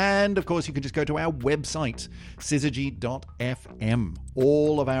that. And, of course, you can just go to our website, syzygy.fm.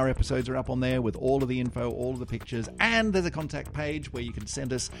 All of our episodes are up on there with all of the info, all of the pictures, and there's a contact page where you can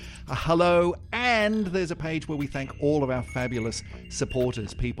send us a hello, and there's a page where we thank all of our fabulous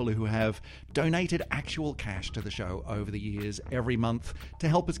supporters, people who have donated actual cash to the show over the years every month to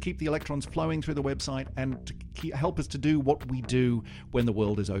help us keep the electrons flowing through the website and to help us to do what we do when the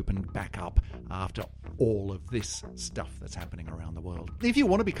world is opened back up after all of this stuff that's happening around the world. If you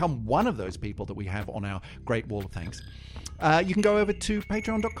want to become one of those people that we have on our Great Wall of Thanks, you can go over to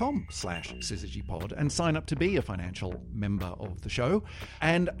patreon.com/syzygypod and sign up to be a financial member of the show.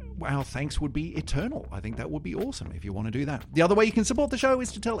 And our thanks would be eternal. I think that would be awesome if you want to do that. The other way you can support the show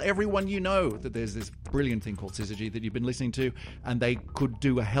is to tell everyone you know that there's this brilliant thing called Syzygy that you've been listening to, and they could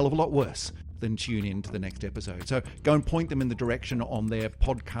do a hell of a lot worse than tune in to the next episode. So go and point them in the direction on their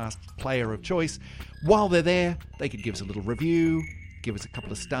podcast player of choice. While they're there, they could give us a little review, give us a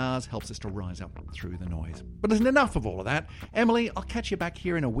couple of stars, helps us to rise up through the noise. But there's enough of all of that. Emily, I'll catch you back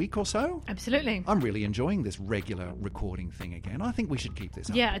here in a week or so. Absolutely. I'm really enjoying this regular recording thing again. I think we should keep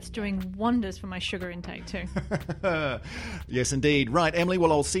this up. Yeah, it's doing wonders for my sugar intake too. Yes, indeed. Right, Emily,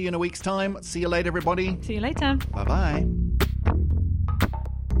 well, I'll see you in a week's time. See you later, everybody. See you later. Bye-bye.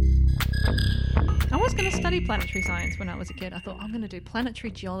 I was going to study planetary science when I was a kid. I thought, I'm going to do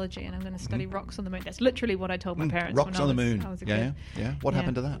planetary geology and I'm going to study rocks on the moon. That's literally what I told my parents. Rocks on the moon. I was a kid. Yeah. What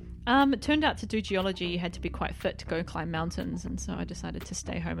happened to that? It turned out to do geology, you had to be quite fit to go climb mountains, and so I decided to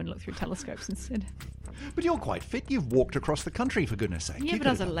stay home and look through telescopes instead. But you're quite fit. You've walked across the country, for goodness sake. Yeah, but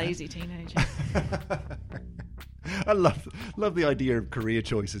I was a lazy teenager. I love the idea of career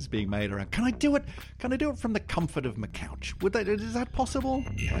choices being made around. Can I do it? Can I do it from the comfort of my couch? Is that possible?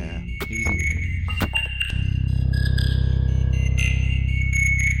 Yeah, easy.